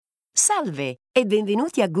Salve e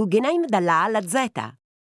benvenuti a Guggenheim dalla A alla Z.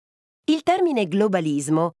 Il termine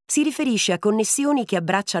globalismo si riferisce a connessioni che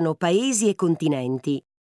abbracciano paesi e continenti.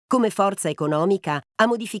 Come forza economica ha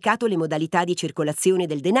modificato le modalità di circolazione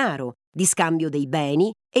del denaro, di scambio dei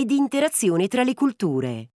beni e di interazione tra le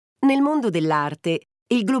culture. Nel mondo dell'arte,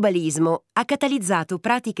 il globalismo ha catalizzato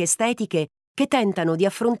pratiche estetiche che tentano di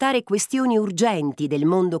affrontare questioni urgenti del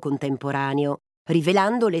mondo contemporaneo,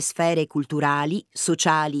 rivelando le sfere culturali,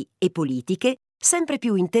 sociali e politiche sempre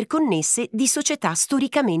più interconnesse di società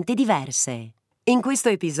storicamente diverse. In questo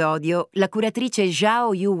episodio, la curatrice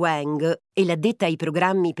Xiaoyu Weng e l'addetta ai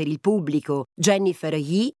programmi per il pubblico, Jennifer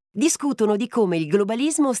Yee, discutono di come il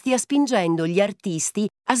globalismo stia spingendo gli artisti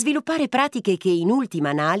a sviluppare pratiche che, in ultima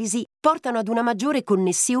analisi, portano ad una maggiore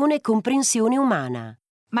connessione e comprensione umana.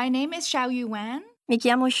 My name is Xiaoyu Weng. Mi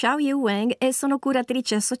chiamo Xiaoyu Weng e sono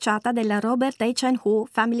curatrice associata della Robert H. Hu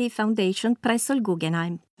Family Foundation presso il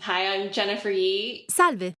Guggenheim. Hi, I'm Jennifer Yee.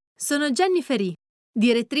 Salve, sono Jennifer Yee,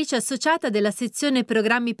 direttrice associata della sezione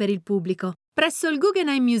Programmi per il pubblico presso il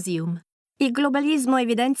Guggenheim Museum. Il globalismo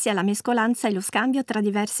evidenzia la mescolanza e lo scambio tra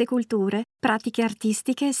diverse culture, pratiche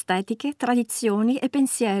artistiche, estetiche, tradizioni e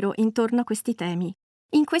pensiero intorno a questi temi.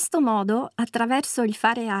 In questo modo, attraverso il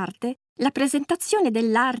fare arte, la presentazione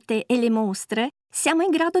dell'arte e le mostre, siamo in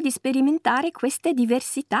grado di sperimentare queste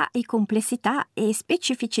diversità e complessità e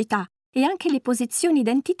specificità e anche le posizioni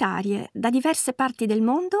identitarie da diverse parti del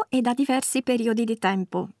mondo e da diversi periodi di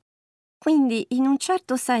tempo. Quindi, in un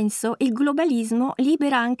certo senso, il globalismo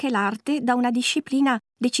libera anche l'arte da una disciplina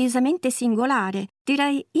decisamente singolare,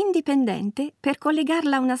 direi indipendente, per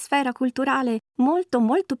collegarla a una sfera culturale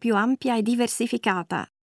molto più ampia e diversificata.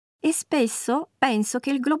 E spesso penso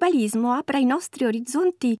che il globalismo apra i nostri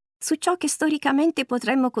orizzonti su ciò che storicamente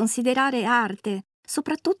potremmo considerare arte,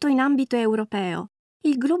 soprattutto in ambito europeo.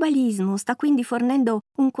 Il globalismo sta quindi fornendo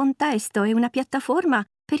un contesto e una piattaforma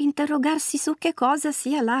per interrogarsi su che cosa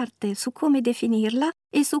sia l'arte, su come definirla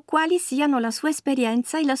e su quali siano la sua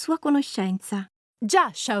esperienza e la sua conoscenza.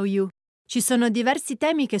 Già, Xiaoyu, ci sono diversi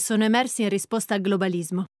temi che sono emersi in risposta al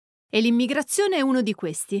globalismo. E l'immigrazione è uno di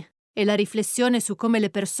questi, e la riflessione su come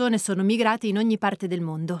le persone sono migrate in ogni parte del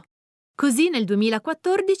mondo. Così nel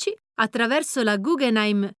 2014, attraverso la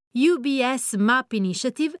Guggenheim UBS Map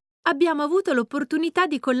Initiative, abbiamo avuto l'opportunità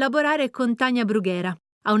di collaborare con Tania Bruguera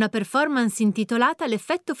a una performance intitolata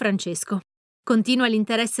L'effetto Francesco. Continua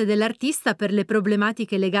l'interesse dell'artista per le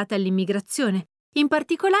problematiche legate all'immigrazione, in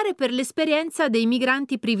particolare per l'esperienza dei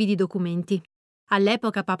migranti privi di documenti.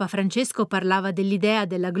 All'epoca Papa Francesco parlava dell'idea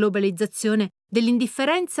della globalizzazione,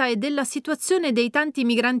 dell'indifferenza e della situazione dei tanti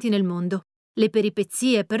migranti nel mondo, le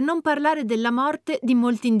peripezie, per non parlare della morte di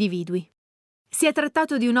molti individui. Si è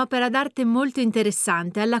trattato di un'opera d'arte molto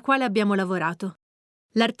interessante alla quale abbiamo lavorato.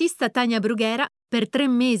 L'artista Tania Bruguera, per 3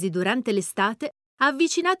 mesi durante l'estate, ha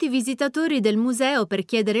avvicinato i visitatori del museo per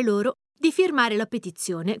chiedere loro di firmare la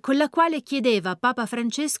petizione con la quale chiedeva a Papa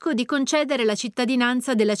Francesco di concedere la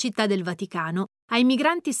cittadinanza della Città del Vaticano ai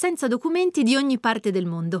migranti senza documenti di ogni parte del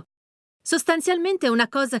mondo. Sostanzialmente è una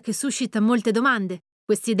cosa che suscita molte domande,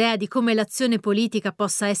 quest'idea di come l'azione politica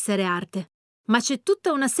possa essere arte. Ma c'è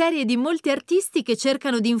tutta una serie di molti artisti che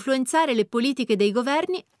cercano di influenzare le politiche dei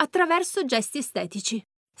governi attraverso gesti estetici.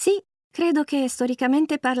 Sì, credo che,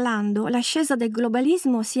 storicamente parlando, l'ascesa del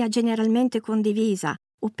globalismo sia generalmente condivisa,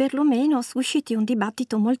 o perlomeno susciti un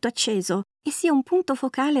dibattito molto acceso e sia un punto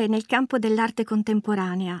focale nel campo dell'arte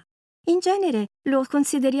contemporanea. In genere lo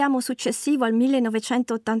consideriamo successivo al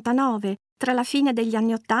 1989, tra la fine degli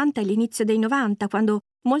anni '80 e l'inizio dei '90, quando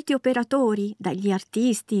molti operatori, dagli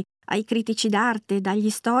artisti ai critici d'arte, dagli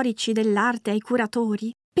storici dell'arte ai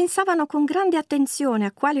curatori, pensavano con grande attenzione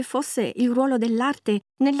a quale fosse il ruolo dell'arte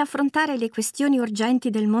nell'affrontare le questioni urgenti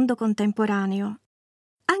del mondo contemporaneo.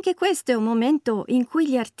 Anche questo è un momento in cui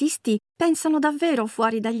gli artisti pensano davvero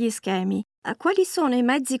fuori dagli schemi a quali sono i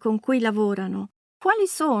mezzi con cui lavorano, quali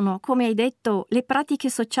sono, come hai detto, le pratiche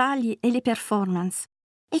sociali e le performance.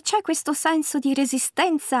 E c'è questo senso di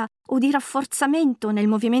resistenza o di rafforzamento nel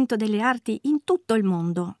movimento delle arti in tutto il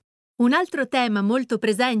mondo. Un altro tema molto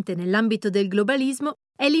presente nell'ambito del globalismo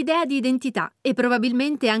è l'idea di identità e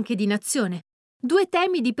probabilmente anche di nazione, 2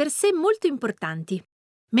 temi di per sé molto importanti.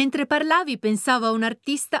 Mentre parlavi pensavo a un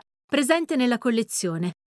artista presente nella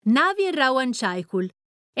collezione, Navin Rawanchaikul.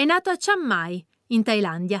 È nato a Chiang Mai, in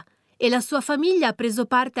Thailandia, e la sua famiglia ha preso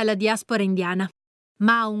parte alla diaspora indiana,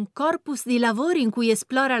 ma ha un corpus di lavori in cui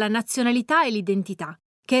esplora la nazionalità e l'identità,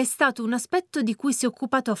 che è stato un aspetto di cui si è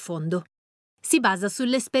occupato a fondo. Si basa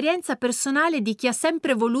sull'esperienza personale di chi ha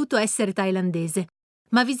sempre voluto essere thailandese,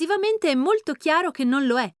 ma visivamente è molto chiaro che non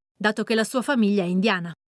lo è, dato che la sua famiglia è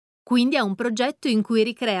indiana. Quindi ha un progetto in cui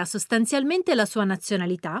ricrea sostanzialmente la sua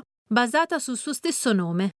nazionalità, basata sul suo stesso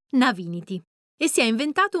nome, Navinity, e si è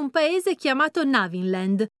inventato un paese chiamato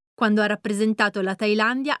Navinland, quando ha rappresentato la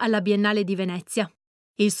Thailandia alla Biennale di Venezia.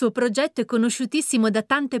 Il suo progetto è conosciutissimo da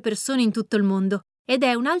tante persone in tutto il mondo ed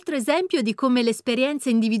è un altro esempio di come l'esperienza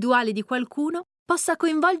individuale di qualcuno possa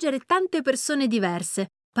coinvolgere tante persone diverse.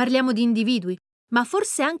 Parliamo di individui, ma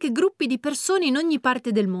forse anche gruppi di persone in ogni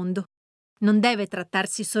parte del mondo. Non deve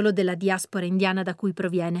trattarsi solo della diaspora indiana da cui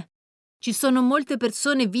proviene. Ci sono molte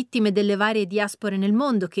persone vittime delle varie diaspore nel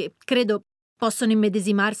mondo che, credo, possono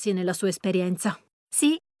immedesimarsi nella sua esperienza.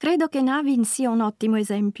 Sì, credo che Navin sia un ottimo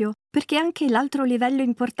esempio, perché anche l'altro livello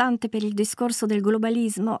importante per il discorso del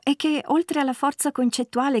globalismo è che, oltre alla forza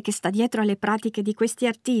concettuale che sta dietro alle pratiche di questi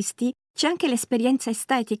artisti, c'è anche l'esperienza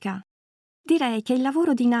estetica. Direi che il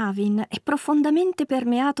lavoro di Navin è profondamente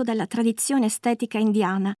permeato dalla tradizione estetica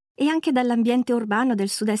indiana e anche dall'ambiente urbano del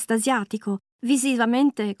sud-est asiatico,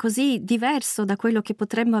 visivamente così diverso da quello che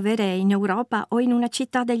potremmo avere in Europa o in una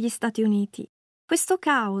città degli Stati Uniti. Questo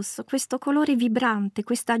caos, questo colore vibrante,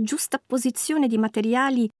 questa giustapposizione di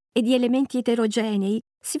materiali e di elementi eterogenei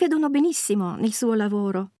si vedono benissimo nel suo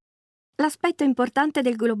lavoro. L'aspetto importante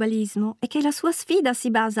del globalismo è che la sua sfida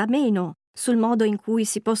si basa meno sul modo in cui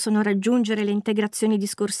si possono raggiungere le integrazioni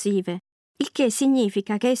discorsive, il che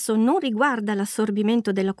significa che esso non riguarda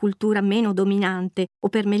l'assorbimento della cultura meno dominante, o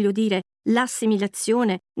per meglio dire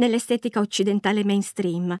l'assimilazione nell'estetica occidentale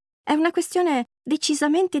mainstream. È una questione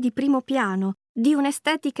decisamente di primo piano, di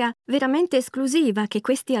un'estetica veramente esclusiva che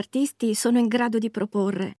questi artisti sono in grado di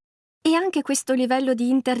proporre. E anche questo livello di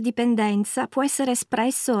interdipendenza può essere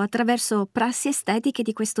espresso attraverso prassi estetiche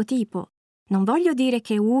di questo tipo. Non voglio dire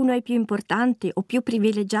che uno è più importante o più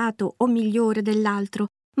privilegiato o migliore dell'altro,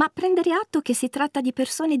 ma prendere atto che si tratta di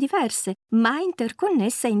persone diverse, ma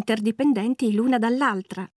interconnesse e interdipendenti l'una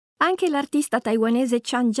dall'altra. Anche l'artista taiwanese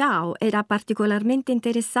Chan Zhao era particolarmente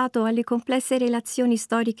interessato alle complesse relazioni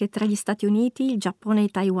storiche tra gli Stati Uniti, il Giappone e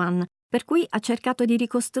Taiwan, per cui ha cercato di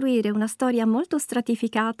ricostruire una storia molto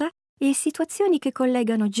stratificata e situazioni che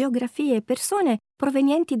collegano geografie e persone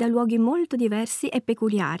provenienti da luoghi molto diversi e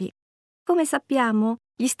peculiari. Come sappiamo,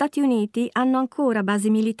 gli Stati Uniti hanno ancora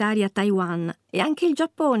basi militari a Taiwan e anche il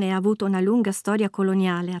Giappone ha avuto una lunga storia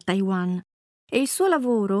coloniale a Taiwan. E il suo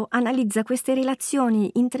lavoro analizza queste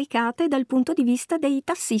relazioni intricate dal punto di vista dei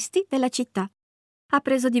tassisti della città. Ha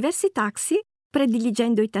preso diversi taxi,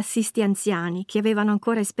 prediligendo i tassisti anziani, che avevano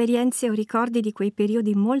ancora esperienze o ricordi di quei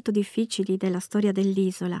periodi molto difficili della storia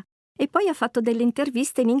dell'isola, e poi ha fatto delle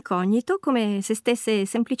interviste in incognito come se stesse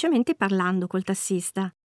semplicemente parlando col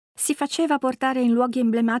tassista. Si faceva portare in luoghi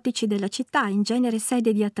emblematici della città, in genere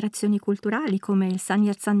sede di attrazioni culturali come il Sun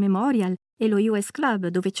Yat-sen Memorial e lo US Club,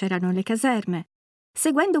 dove c'erano le caserme.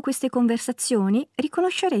 Seguendo queste conversazioni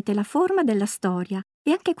riconoscerete la forma della storia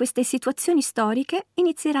e anche queste situazioni storiche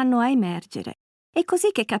inizieranno a emergere. È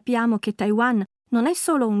così che capiamo che Taiwan non è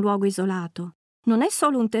solo un luogo isolato, non è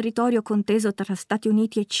solo un territorio conteso tra Stati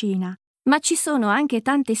Uniti e Cina, ma ci sono anche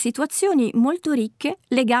tante situazioni molto ricche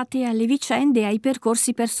legate alle vicende e ai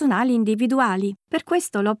percorsi personali individuali. Per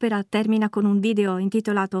questo l'opera termina con un video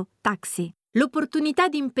intitolato Taxi. L'opportunità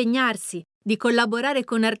di impegnarsi, di collaborare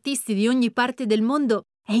con artisti di ogni parte del mondo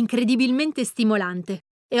è incredibilmente stimolante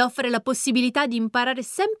e offre la possibilità di imparare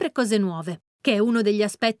sempre cose nuove, che è uno degli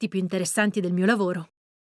aspetti più interessanti del mio lavoro.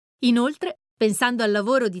 Inoltre, pensando al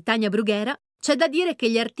lavoro di Tania Bruguera, c'è da dire che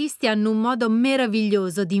gli artisti hanno un modo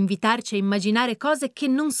meraviglioso di invitarci a immaginare cose che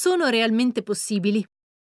non sono realmente possibili.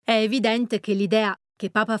 È evidente che l'idea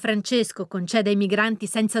che Papa Francesco conceda ai migranti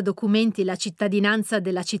senza documenti la cittadinanza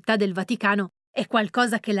della Città del Vaticano è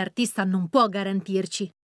qualcosa che l'artista non può garantirci.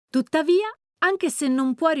 Tuttavia, anche se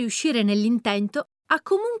non può riuscire nell'intento, ha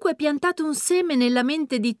comunque piantato un seme nella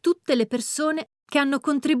mente di tutte le persone che hanno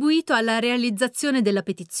contribuito alla realizzazione della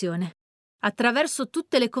petizione. Attraverso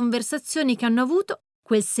tutte le conversazioni che hanno avuto,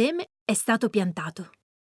 quel seme è stato piantato.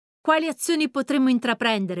 Quali azioni potremmo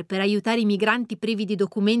intraprendere per aiutare i migranti privi di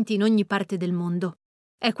documenti in ogni parte del mondo?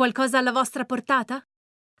 È qualcosa alla vostra portata?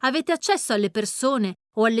 Avete accesso alle persone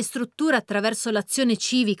o alle strutture attraverso l'azione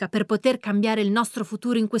civica per poter cambiare il nostro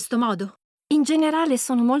futuro in questo modo? In generale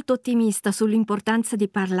sono molto ottimista sull'importanza di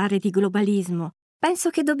parlare di globalismo. Penso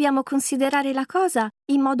che dobbiamo considerare la cosa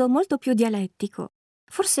in modo molto più dialettico.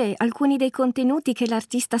 Forse alcuni dei contenuti che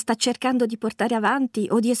l'artista sta cercando di portare avanti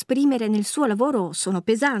o di esprimere nel suo lavoro sono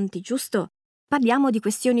pesanti, giusto? Parliamo di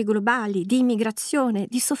questioni globali, di immigrazione,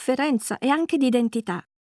 di sofferenza e anche di identità.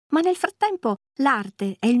 Ma nel frattempo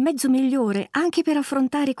l'arte è il mezzo migliore anche per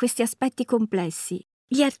affrontare questi aspetti complessi.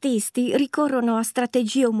 Gli artisti ricorrono a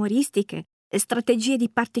strategie umoristiche, strategie di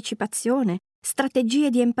partecipazione, strategie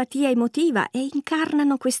di empatia emotiva e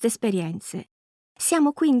incarnano queste esperienze.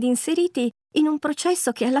 Siamo quindi inseriti in un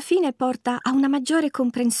processo che alla fine porta a una maggiore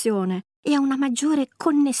comprensione e a una maggiore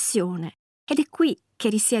connessione. Ed è qui che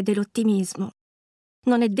risiede l'ottimismo.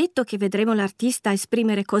 Non è detto che vedremo l'artista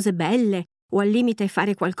esprimere cose belle o al limite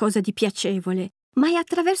fare qualcosa di piacevole, ma è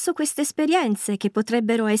attraverso queste esperienze, che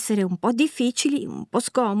potrebbero essere un po' difficili, un po'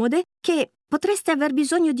 scomode, che potreste aver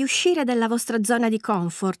bisogno di uscire dalla vostra zona di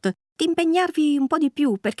comfort, di impegnarvi un po' di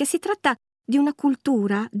più, perché si tratta di una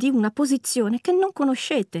cultura, di una posizione che non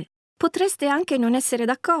conoscete. Potreste anche non essere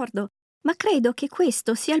d'accordo, ma credo che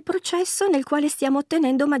questo sia il processo nel quale stiamo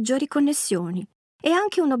ottenendo maggiori connessioni. È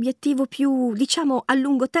anche un obiettivo più, diciamo, a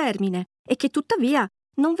lungo termine, e che tuttavia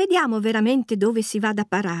non vediamo veramente dove si vada a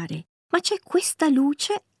parare, ma c'è questa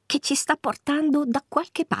luce che ci sta portando da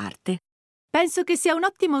qualche parte. Penso che sia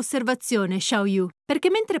un'ottima osservazione, Xiaoyu, perché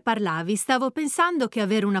mentre parlavi stavo pensando che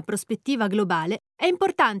avere una prospettiva globale è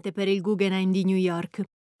importante per il Guggenheim di New York,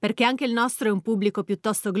 perché anche il nostro è un pubblico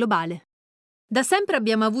piuttosto globale. Da sempre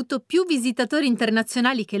abbiamo avuto più visitatori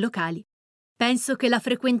internazionali che locali. Penso che la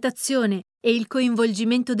frequentazione e il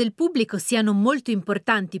coinvolgimento del pubblico siano molto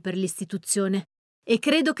importanti per l'istituzione e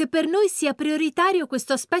credo che per noi sia prioritario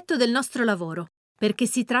questo aspetto del nostro lavoro, perché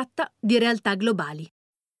si tratta di realtà globali.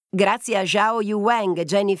 Grazie a Xiaoyu Weng e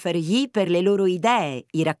Jennifer Yee per le loro idee,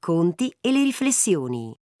 i racconti e le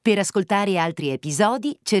riflessioni. Per ascoltare altri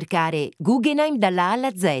episodi, cercare Guggenheim dalla A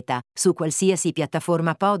alla Z su qualsiasi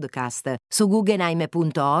piattaforma podcast, su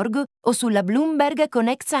guggenheim.org o sulla Bloomberg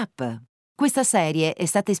Connect app. Questa serie è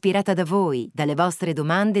stata ispirata da voi, dalle vostre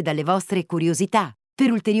domande, dalle vostre curiosità. Per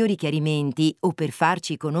ulteriori chiarimenti o per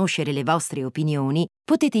farci conoscere le vostre opinioni,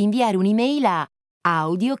 potete inviare un'email a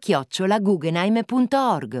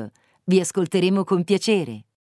audio@guggenheim.org. Vi ascolteremo con piacere.